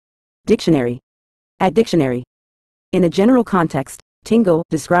Dictionary. At dictionary. In a general context, tingle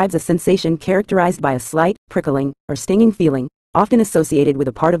describes a sensation characterized by a slight, prickling, or stinging feeling, often associated with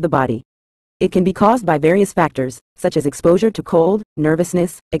a part of the body. It can be caused by various factors, such as exposure to cold,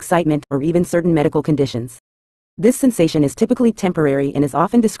 nervousness, excitement, or even certain medical conditions. This sensation is typically temporary and is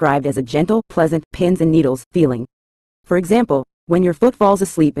often described as a gentle, pleasant, pins and needles feeling. For example, when your foot falls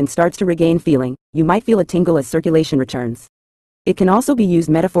asleep and starts to regain feeling, you might feel a tingle as circulation returns. It can also be used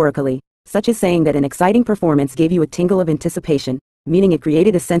metaphorically, such as saying that an exciting performance gave you a tingle of anticipation, meaning it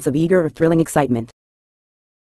created a sense of eager or thrilling excitement.